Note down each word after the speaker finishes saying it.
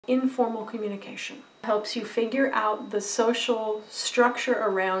Informal communication helps you figure out the social structure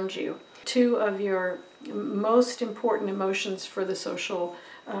around you. Two of your most important emotions for the social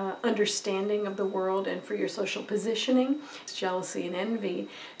understanding of the world and for your social positioning is jealousy and envy.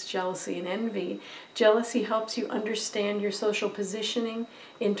 Jealousy helps you understand your social positioning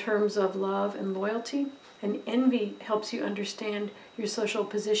in terms of love and loyalty. And envy helps you understand your social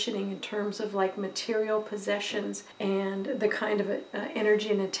positioning in terms of like material possessions and the kind of energy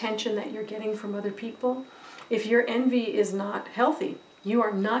and attention that you're getting from other people. If your envy is not healthy, you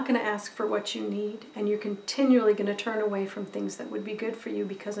are not going to ask for what you need, and you're continually going to turn away from things that would be good for you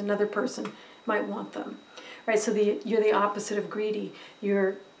because another person might want them. Right? So you're the opposite of greedy.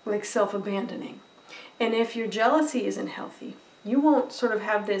 You're like self-abandoning. And if your jealousy isn't healthy, you won't sort of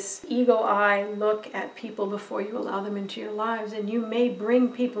have this eagle eye look at people before you allow them into your lives, and you may bring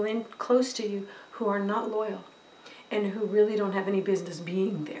people in close to you who are not loyal and who really don't have any business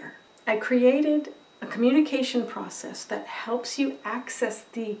being there. I created a communication process that helps you access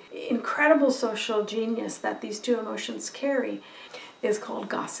the incredible social genius that these two emotions carry. Is called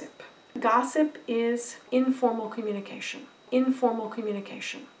gossip. Gossip is informal communication. Informal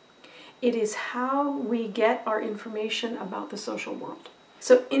communication. It is how we get our information about the social world.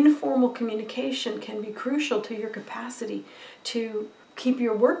 So informal communication can be crucial to your capacity to keep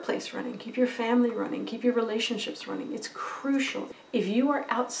your workplace running, keep your family running, keep your relationships running. It's crucial. If you are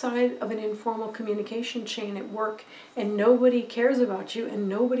outside of an informal communication chain at work and nobody cares about you and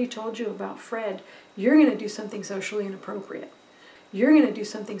nobody told you about Fred, you're going to do something socially inappropriate. You're going to do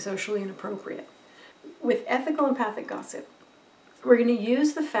something socially inappropriate. With ethical empathic gossip, we're going to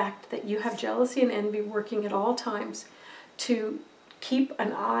use the fact that you have jealousy and envy working at all times to keep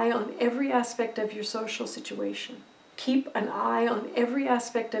an eye on every aspect of your social situation. Keep an eye on every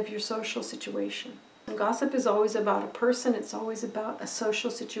aspect of your social situation. And gossip is always about a person. It's always about a social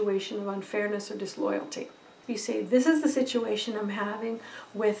situation of unfairness or disloyalty. You say, this is the situation I'm having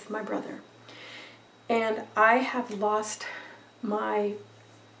with my brother. And I have lost my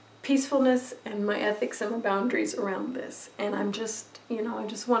peacefulness and my ethics and my boundaries around this. And I'm just, I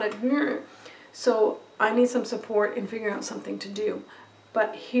just want to, so I need some support in figuring out something to do.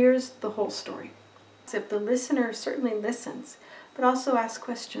 But here's the whole story. If the listener certainly listens, but also asks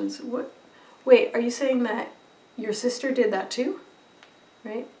questions. Wait, are you saying that your sister did that too?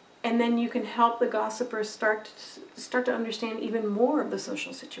 Right? And then you can help the gossiper start to understand even more of the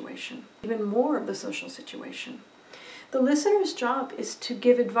social situation. Even more of the social situation. The listener's job is to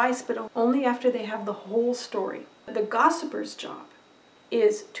give advice, but only after they have the whole story. The gossiper's job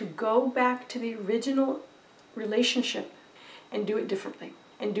is to go back to the original relationship and do it differently,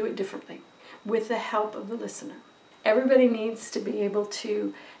 with the help of the listener. Everybody needs to be able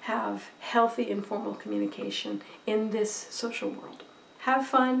to have healthy informal communication in this social world. Have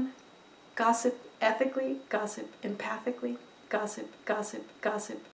fun, gossip ethically, gossip empathically, gossip.